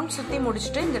 ஒரு ரவுண்ட் சுத்தி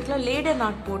முடிச்சிட்டு இந்த இடத்துல லேடர்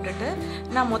நாட் போட்டுட்டு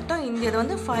நான் மொத்தம் இந்த இது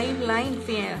வந்து 5 லைன்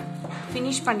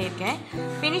ஃபினிஷ் பண்ணியிருக்கேன்.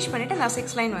 ஃபினிஷ் பண்ணிட்டு நான்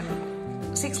 6 லைன்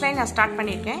நான் ஸ்டார்ட்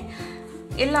பண்ணியிருக்கேன்.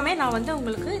 எல்லாமே நான் வந்து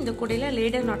உங்களுக்கு இந்த கூடையில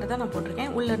லேடர் நாட்டை தான் நான்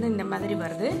போட்டிருக்கேன். உள்ள இருந்து இந்த மாதிரி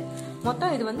வருது.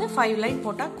 மொத்தம் இது வந்து 5 லைன்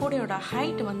போட்டா கூடையோட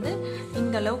ஹைட் வந்து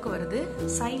இந்த அளவுக்கு வருது.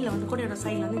 சைட்ல வந்து கூடையோட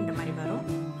சைட்ல வந்து இந்த மாதிரி வரும்.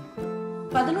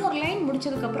 11 லைன்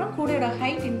முடிச்சதுக்கு அப்புறம் கூடையோட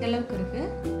ஹைட் இந்த அளவுக்கு இருக்கு.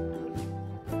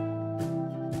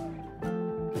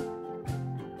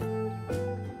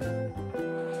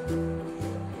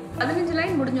 பதினஞ்சு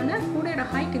லைன் முடிஞ்சோன்னா கூடையோட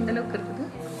ஹைட் இந்த அளவுக்கு இருக்குது.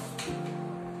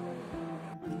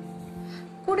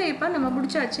 கூடை இப்ப நம்ம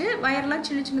முடிச்சாச்சு. வயர்லாம்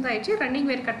சின்னதாயிடுச்சு. ரன்னிங்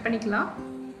வயர் கட் பண்ணிக்கலாம்.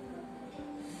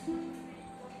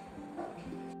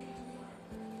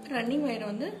 ரன்னிங் வயரை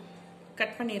வந்து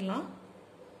கட் பண்ணிடலாம்.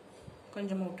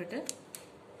 கொஞ்சமா விட்டுட்டு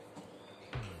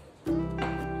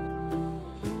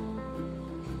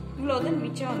இவ்வளோதான்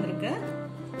மிச்சம் வந்திருக்கு.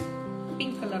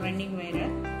 பிங்க் கலர் ரன்னிங் வயரு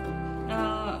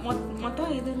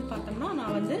மொத்தம் இதுன்னு பார்த்தோம்னா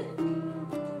நான் வந்து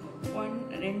 1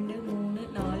 2 3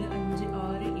 4 5 6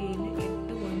 7 8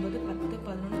 9 10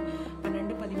 11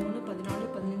 12 13 14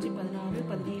 15 16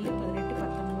 17 18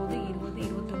 19 20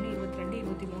 21 22 23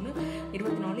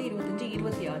 24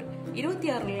 25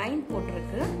 26 லைன்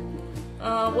போட்டிருக்கு.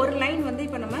 ஒரு லைன் வந்து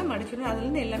இப்போ நம்ம மடிச்சிடணும்.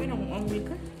 அதுலேருந்து எல்லாமே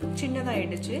உங்களுக்கு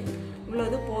சின்னதாகிடுச்சு. இவ்வளோ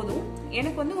இது போதும்.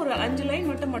 எனக்கு வந்து ஒரு 5 லைன்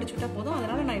மட்டும் மடிச்சு விட்டா போதும்.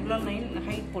 அதனால நான் இவ்வளோ லைன்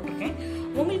ஹைட் போட்டிருக்கேன்.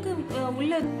 உங்களுக்கு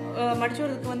உள்ள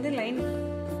மடிச்சுறதுக்கு வந்து லைன்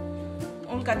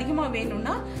உங்களுக்கு அதிகமாக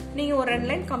வேணும்னா நீங்கள் ஒரு 2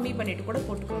 லைன் கம்மி பண்ணிட்டு கூட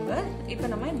போட்டுக்கோங்க. இப்போ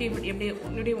நம்ம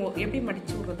எப்படி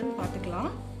மடிச்சு விடுறதுன்னு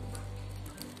பார்த்துக்கலாம்.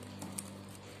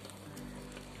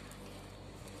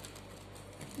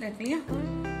 இல்லையா,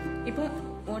 இப்போ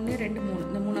 1 2 3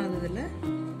 இந்த மூணாவது இதில்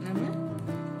நம்ம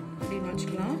இப்படி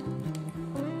மடிச்சுக்கலாம்.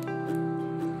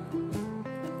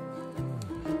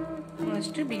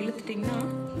 மடிச்சுட்டு இப்படி இழுத்துட்டிங்கன்னா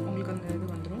உங்களுக்கு அந்த இது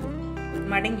வந்துடும்,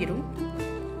 மடங்கிடும்.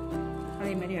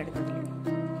 அதே மாதிரி அடுத்ததுலையும்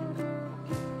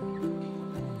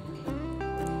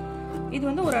இது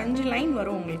வந்து ஒரு 5 லைன்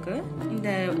வரும் உங்களுக்கு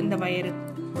இந்த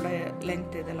வயரோட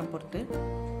லென்த் இதெல்லாம் பொறுத்து.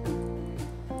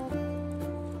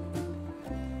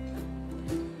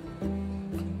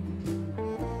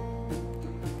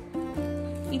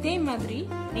 இதே மாதிரி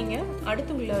நீங்க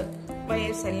அடுத்து உள்ள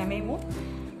வயர்ஸ் எல்லாமே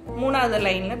மூணாவது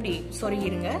லைன்ல இப்படி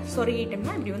சொருகிடுங்க.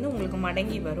 சொருகிட்டோம்னா இப்படி வந்து உங்களுக்கு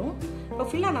மடங்கி வரும். இப்போ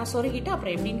ஃபுல்லா நான் சொருகிட்டு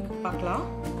அப்புறம் எப்படின்னு பார்க்கலாம்.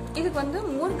 இதுக்கு வந்து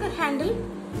மூர்க்க ஹேண்டில்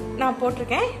நான்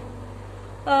போட்டிருக்கேன்.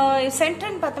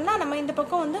 சென்டர்ன்னு பார்த்தோம்னா நம்ம இந்த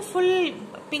பக்கம் வந்து ஃபுல்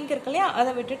பிங்க் இருக்கு இல்லையா,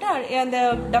 அதை விட்டுட்டு அந்த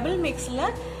டபுள் மிக்ஸ்ல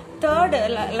தேர்ட்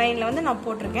லைன்ல வந்து நான்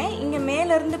போட்டிருக்கேன். இங்க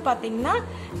மேல இருந்து பாத்தீங்கன்னா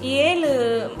 7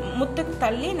 முத்துக்கு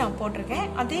தள்ளி நான் போட்டிருக்கேன்.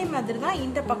 அதே மாதிரி தான்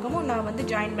இந்த பக்கமும் நான் வந்து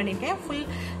ஜாயின் பண்ணிருக்கேன். ஃபுல்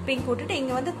பிங்க் விட்டுட்டு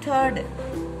இங்க வந்து தேர்ட்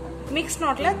மிக்ஸ்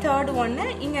நாட்ல தேர்ட் ஒன்னு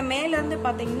இங்க மேல இருந்து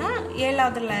பாத்தீங்கன்னா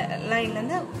 7வது லைன்ல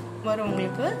இருந்து வரும்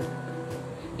உங்களுக்கு.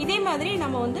 இதே மாதிரி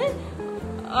நம்ம வந்து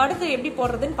அடுத்து எப்படி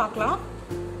போடுறதுன்னு பார்க்கலாம்.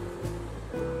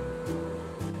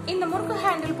 இந்த முறுக்கு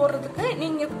ஹேண்டில் போடுறதுக்கு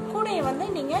நீங்க கூடைய வந்து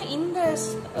நீங்க இந்த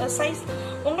சைஸ்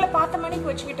உங்களை பார்த்த மணிக்கு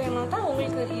வச்சுக்கிட்டீங்கன்னா தான்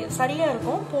உங்களுக்கு சரியா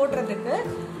இருக்கும் போடுறதுக்கு.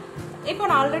 இப்போ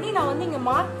நான் ஆல்ரெடி வந்து இங்க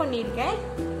மார்க் பண்ணியிருக்கேன்.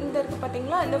 இந்த இருக்கு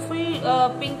பாத்தீங்களா, இந்த ஃபுல்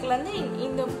பிங்க்ல இருந்து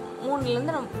இந்த 3ல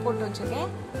இருந்து நான் போட்டு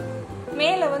வச்சிருக்கேன்.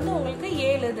 மேல வந்து உங்களுக்கு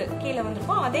 7 இது கீழே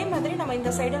வந்திருக்கும். அதே மாதிரி நம்ம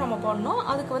இந்த சைடு நம்ம போடணும்.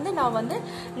 அதுக்கு வந்து நான் வந்து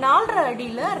 4.5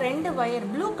 அடியில 2 wire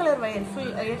blue colour wire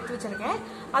full எடுத்து வச்சிருக்கேன்.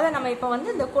 அதை நம்ம இப்போ வந்து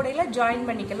இந்த கூடையில ஜாயின்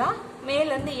பண்ணிக்கலாம். மேல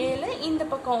இருந்து 7, இந்த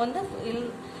பக்கம் வந்து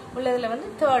உள்ளதுல வந்து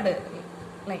 3rd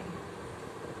லைன்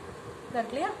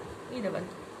இல்லையா, இது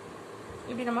வந்து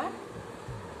இப்படி நம்ம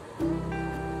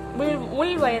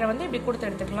உள் வயரை வந்து இப்படி கொடுத்து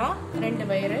எடுத்துக்கலாம். 2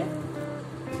 வயரு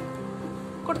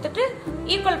கொடுத்துட்டு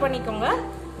ஈக்குவல் பண்ணிக்கோங்க.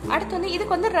 அடுத்து வந்து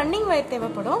இதுக்கு வந்து ரன்னிங் வயர்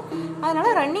தேவைப்படும். அதனால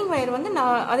ரன்னிங் வயர் வந்து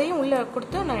நான் அதையும் உள்ள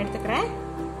கொடுத்து நான் எடுத்துக்கிறேன்.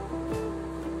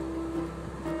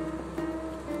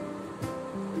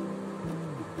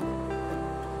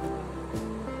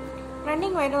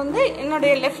 ரன்னிங் வயர் வந்து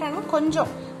என்னுடைய லெஃப்ட் ஹேண்ட்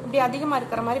கொஞ்சம் இப்படி அதிகமா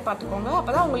இருக்கிற மாதிரி பாத்துக்கோங்க.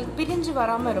 அப்பதான் உங்களுக்கு பிரிஞ்சு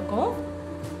வராம இருக்கும்.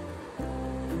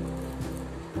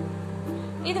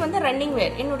 இது வந்து ரன்னிங்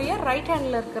வயர். என்னுடைய ரைட்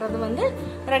ஹேண்ட்ல இருக்கிறது வந்து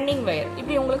ரன்னிங் வயர்.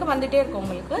 இப்படி உங்களுக்கு வந்துட்டே இருக்கும்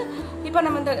உங்களுக்கு. இப்போ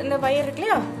நம்ம இந்த வயர் இருக்கு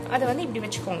இல்லையா, அதை வந்து இப்படி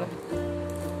வச்சுக்கோங்க.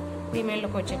 இப்படி மேல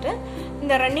வச்சுட்டு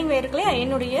இந்த ரன்னிங் வயர் இருக்கு இல்லையா,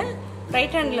 என்னுடைய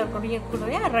ரைட் ஹேண்ட்ல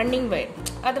இருக்கக்கூடிய ரன்னிங் வயர்,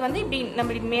 அது வந்து இப்படி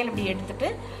நம்ம இப்படி மேல இப்படி எடுத்துட்டு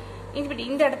இப்படி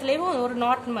இந்த இடத்துலயும் ஒரு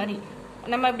நாட் மாதிரி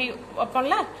நம்ம இப்படி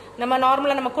வைப்போம்ல, நம்ம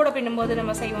நார்மலா நம்ம கூட பின்னும் போது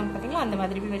நம்ம செய்வோம் பாத்தீங்களா, அந்த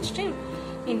மாதிரி இப்படி வச்சுட்டு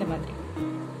இந்த மாதிரி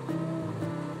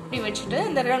இப்படி வச்சுட்டு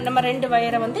இந்த நம்ம 2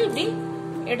 வயரை வந்து இப்படி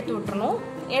எடுத்து விட்டுறணும்.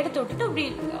 எடுத்து விட்டுட்டு இப்படி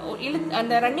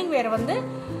அந்த ரன்னிங் வேரை வந்து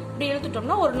இப்படி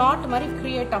இழுத்துட்டோம்னா ஒரு நாட் மாதிரி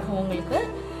கிரியேட் ஆகும் உங்களுக்கு.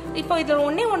 இப்போ இதுல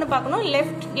ஒண்ணு பார்க்கணும்.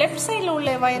 லெஃப்ட் சைட்ல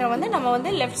உள்ள வயரை வந்து நம்ம வந்து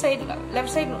லெஃப்ட் சைடு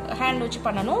ஹேண்ட் வச்சு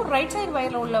பண்ணணும். ரைட் சைடு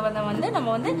வயர்ல உள்ளதை வந்து நம்ம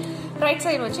வந்து ரைட்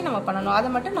சைடு வச்சு நம்ம பண்ணணும். அதை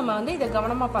மட்டும் நம்ம வந்து இதை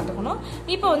கவனமா பார்த்துக்கணும்.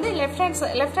 இப்போ வந்து லெஃப்ட்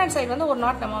ஹேண்ட் சைடு வந்து ஒரு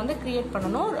நாட் நம்ம வந்து கிரியேட்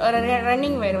பண்ணணும்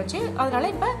ரன்னிங் வயர் வச்சு. அதனால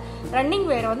இப்ப ரன்னிங்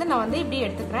வயரை வந்து நான் வந்து இப்படி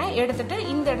எடுத்துக்கிறேன். எடுத்துட்டு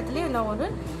இந்த இடத்துலயே நான் ஒரு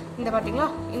இந்த பாத்தீங்களா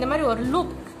இந்த மாதிரி ஒரு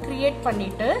லூப் கிரியேட்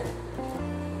பண்ணிட்டு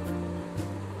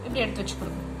இப்படி எடுத்து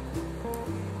வச்சுக்கணும்.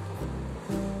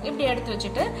 இப்படி எடுத்து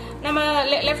வச்சுட்டு நம்ம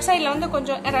லெஃப்ட் சைட்ல வந்து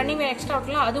கொஞ்சம் ரன்னிங் வயர் எக்ஸ்ட்ரா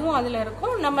இருக்கலாம், அதுவும் அதுல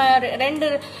இருக்கும். நம்ம 2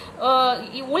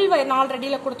 உள் வயர் 4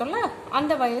 அடியில கொடுத்தோம்ல,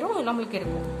 அந்த வயரும் நம்மளுக்கு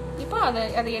இருக்கும். இப்போ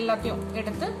அது எல்லாத்தையும்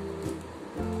எடுத்து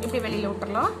இப்படி வெளியில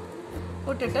விட்டுறலாம்.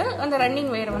 விட்டுட்டு அந்த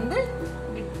ரன்னிங் வயரை வந்து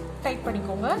டைட்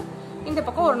பண்ணிக்கோங்க. இந்த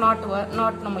பக்கம் ஒரு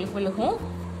நாட் நம்மளுக்கு விழுகும்.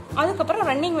 அதுக்கப்புறம்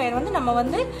ரன்னிங் வயர் வந்து நம்ம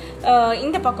வந்து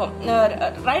இந்த பக்கம்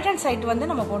ரைட் ஹேண்ட் சைடு வந்து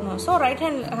நம்ம போடணும். ஸோ ரைட்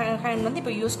ஹேண்ட் வந்து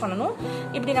இப்போ யூஸ் பண்ணணும்.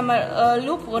 இப்படி நம்ம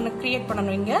லூப் ஒன்று கிரியேட்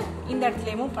பண்ணணும். இங்க இந்த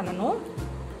இடத்துலயும் பண்ணணும்.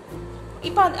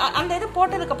 இப்போ அந்த இது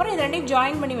போட்டதுக்கு அப்புறம் இது ரெண்டையும்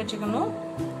ஜாயின் பண்ணி வச்சுக்கணும்.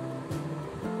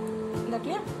 இந்த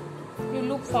இடத்துல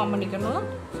லூப் ஃபார்ம் பண்ணிக்கணும்.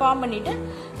 ஃபார்ம் பண்ணிட்டு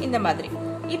இந்த மாதிரி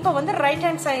இப்போ வந்து ரைட்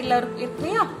ஹேண்ட் சைட்ல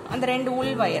இருக்குல்லையா அந்த 2 உள்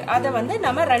வயர், அதை வந்து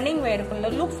நம்ம ரன்னிங் வயருக்குள்ள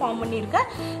லூப் ஃபார்ம் பண்ணிருக்க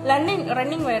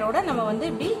ரன்னிங் வயரோட நம்ம வந்து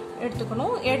இப்படி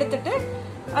எடுத்துக்கணும். எடுத்துட்டு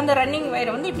அந்த ரன்னிங்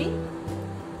வயரை வந்து இப்படி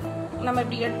நம்ம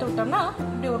இப்படி எடுத்து விட்டோம்னா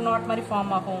இப்படி ஒரு நாட் மாதிரி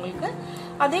ஃபார்ம் ஆகும் உங்களுக்கு.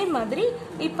 அதே மாதிரி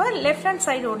இப்போ லெஃப்ட் ஹேண்ட்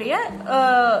சைட்ல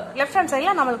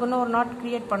நம்மளுக்கு இன்னும் ஒரு நாட்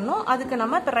கிரியேட் பண்ணணும். அதுக்கு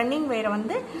நம்ம இப்போ ரன்னிங் வயரை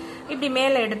வந்து இப்படி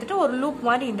மேல எடுத்துட்டு ஒரு லூப்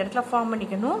மாதிரி இந்த இடத்துல ஃபார்ம்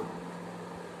பண்ணிக்கணும்.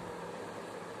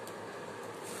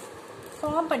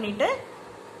 ஃபார்ம் பண்ணிட்டு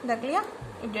இந்த இடத்துலயா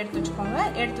இப்படி எடுத்து வச்சுக்கோங்க.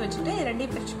 எடுத்து வச்சுட்டு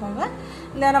ரெண்டையும் பிரிச்சுக்கோங்க.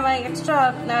 இந்த நம்ம எக்ஸ்ட்ரா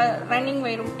ரன்னிங்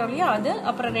வயர் விட்டோம் இல்லையா, அது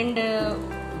அப்புறம் 2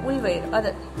 உள் வயர்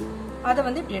அதை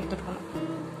வந்து இப்படி எடுத்துக்கணும்.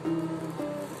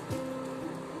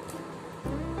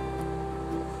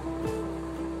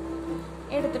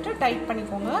 எடுத்துட்டு டைட்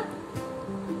பண்ணிக்கோங்க.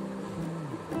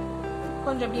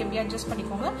 கொஞ்சம் எப்படி அட்ஜஸ்ட்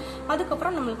பண்ணிக்கோங்க.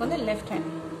 அதுக்கப்புறம் நம்மளுக்கு வந்து லெஃப்ட் ஹேண்ட்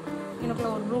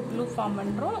எனக்குள்ள ஒரு லூப் ஃபார்ம்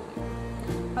பண்றோம்.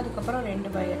 அதுக்கப்புறம்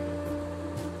 2 wire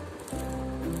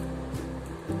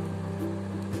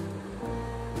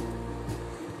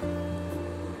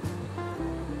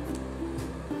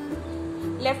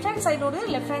left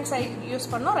hand side use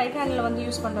பண்ணோம். ரைட் ஹேண்ட்ல வந்து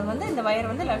யூஸ் பண்றது வந்து இந்த வயர்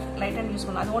வந்து ரைட் ஹேண்ட் யூஸ்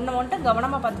பண்ணணும். அது ஒண்ணு மட்டும்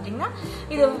கவனமா பார்த்துட்டீங்கன்னா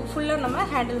இது ஃபுல்லா நம்ம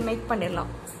ஹேண்டில் மேக்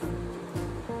பண்ணிடலாம்.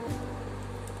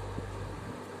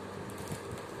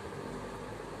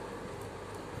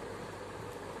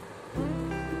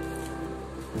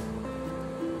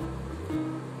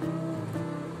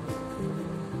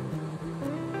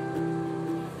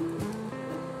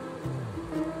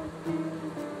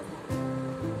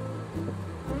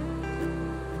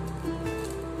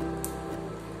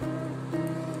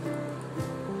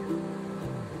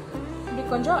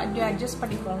 கொஞ்சம் அட்ஜஸ்ட்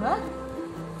பண்ணிக்கோங்க.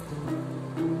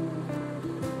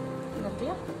 லெஃப்ட்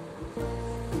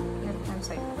ஹேண்ட்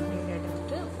சைடு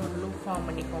எடுத்துட்டு ஒரு லூப் ஃபார்ம்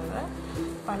பண்ணிக்கோங்க.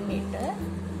 பண்ணிட்டு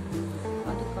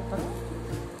அதுக்கப்புறம்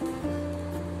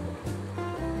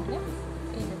இது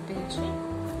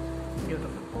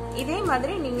இதே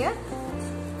மாதிரி நீங்க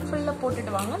ஃபுல்லா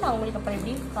போட்டுட்டு வாங்க. நான் உங்களுக்கு அப்புறம்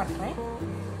எப்படி காட்டுறேன்.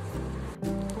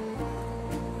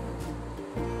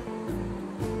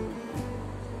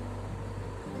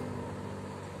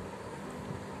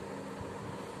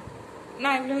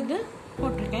 நான் இவ்வளோ இது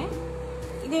போட்டிருக்கேன்.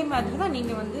 இதே மாதிரி தான்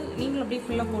நீங்களும் அப்படியே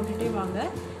ஃபுல்லாக போட்டுகிட்டே வாங்க.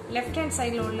 லெஃப்ட் ஹேண்ட்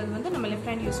சைடில் உள்ளது வந்து நம்ம லெஃப்ட்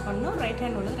ஹேண்ட் யூஸ் பண்ணணும், ரைட்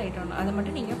ஹேண்ட் உள்ளது ரைட் ஹேண்ட். அதை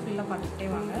மட்டும் நீங்கள் ஃபுல்லாக பார்த்துக்கிட்டே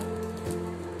வாங்க.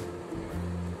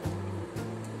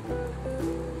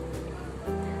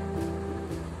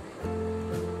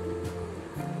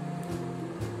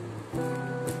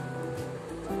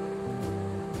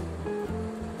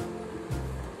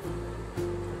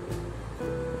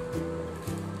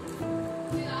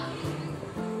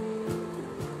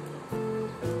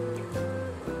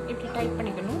 டைட்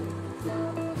பண்ணிக்கணும்.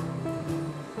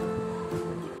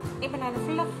 இப்போ நான் அதை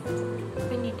ஃபுல்லாக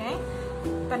பின்னிட்டேன்.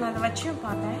 இப்போ நான் அதை வச்சும்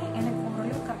பார்த்தேன், எனக்கு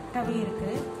ஓரளவு கரெக்டாகவே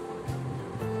இருக்குது.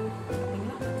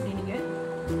 அப்படிங்களா? அப்படி நீங்கள்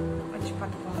வச்சு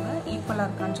பார்த்துக்கோங்க, ஈக்குவலாக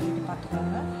இருக்கான்னு சொல்லிட்டு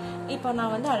பார்த்துக்கோங்க. இப்போ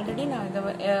நான் வந்து ஆல்ரெடி நான் இதை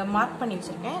மார்க் பண்ணி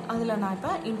வச்சுருக்கேன். அதில் நான்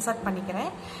இப்போ இன்சர்ட்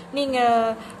பண்ணிக்கிறேன்.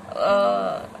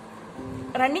 நீங்கள்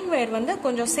ரன்னிங் வயர் வந்து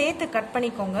கொஞ்சம் சேர்த்து கட்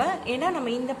பண்ணிக்கோங்க. ஏன்னா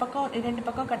நம்ம இந்த பக்கம் 2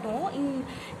 பக்கம் கட்டுவோம்,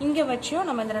 இங்கே வச்சியும்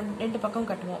நம்ம இந்த 2 பக்கம்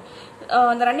கட்டுவோம்.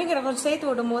 அந்த ரன்னிங் வயர் கொஞ்சம் சேர்த்து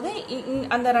விடும்போது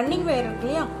அந்த ரன்னிங் வயர் இருக்கு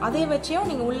இல்லையா, அதை வச்சியும்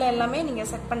நீங்கள் உள்ள எல்லாமே நீங்கள்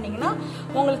செட் பண்ணிங்கன்னா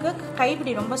உங்களுக்கு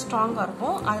கைப்பிடி ரொம்ப ஸ்ட்ராங்காக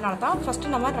இருக்கும். அதனால தான்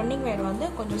ஃபஸ்ட்டு நம்ம ரன்னிங் வயர் வந்து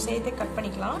கொஞ்சம் சேர்த்து கட்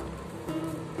பண்ணிக்கலாம்.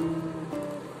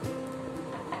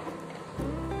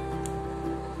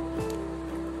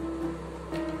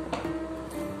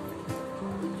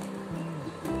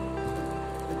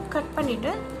 கட்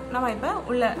பண்ணிட்டு நம்ம இப்போ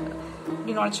உள்ள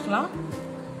இப்படி நுழைச்சிக்கலாம்.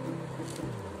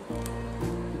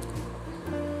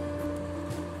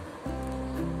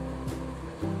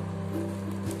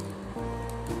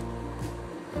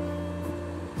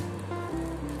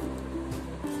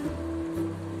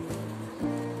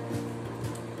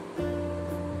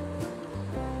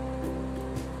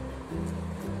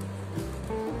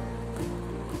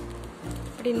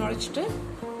 இப்படி நுழைச்சிட்டு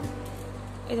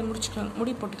இதை முடிச்சுக்கலாம்,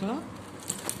 முடி போட்டுக்கலாம்.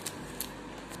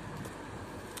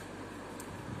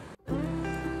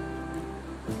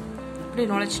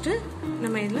 இப்படி நுழைச்சிட்டு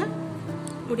நம்ம இதில்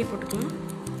முடி போட்டுக்கலாம்.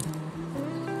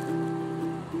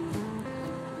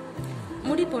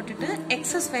 முடி போட்டுட்டு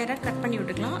எக்ஸஸ் வயரை கட் பண்ணி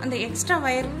விட்டுக்கலாம். அந்த எக்ஸ்ட்ரா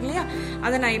வயர் இல்லையா,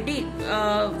 அதை நான் எப்படி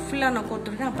ஃபுல்லாக நான்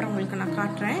கோர்த்துருக்கேன், அப்புறம் உங்களுக்கு நான்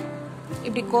காட்டுறேன்.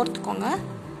 இப்படி கோர்த்துக்கோங்க.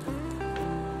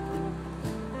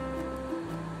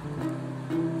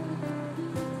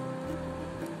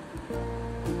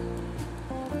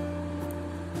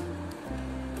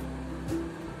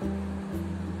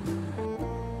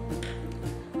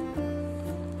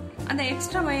 அந்த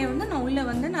எக்ஸ்ட்ரா வயர் வந்து நான் உள்ளே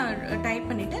வந்து நான் டைப்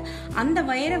பண்ணிவிட்டு அந்த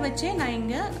வயரை வச்சே நான்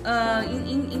இங்கே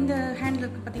இந்த ஹேண்டில்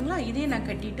இருக்குது பார்த்தீங்களா, இதே நான்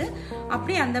கட்டிட்டு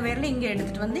அப்படியே அந்த வயரில் இங்கே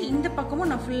எடுத்துகிட்டு வந்து இந்த பக்கமும்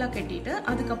நான் ஃபுல்லாக கட்டிட்டு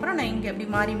அதுக்கப்புறம் நான் இங்கே அப்படி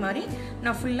மாறி மாறி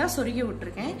நான் ஃபுல்லாக சொருகி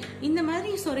விட்டுருக்கேன். இந்த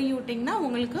மாதிரி சொருகி விட்டிங்கன்னா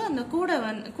உங்களுக்கு அந்த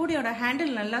கூடையோட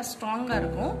ஹேண்டில் நல்லா ஸ்ட்ராங்காக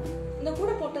இருக்கும். இந்த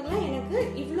கூடை போட்டதுல எனக்கு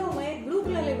இவ்வளோ வயர், ப்ளூ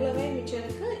கலரில் இவ்வளோ வயர் மிச்சம்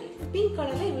இருக்குது, பிங்க்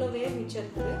கலரில் இவ்வளோ வயர் மிச்சம்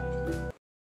இருக்குது.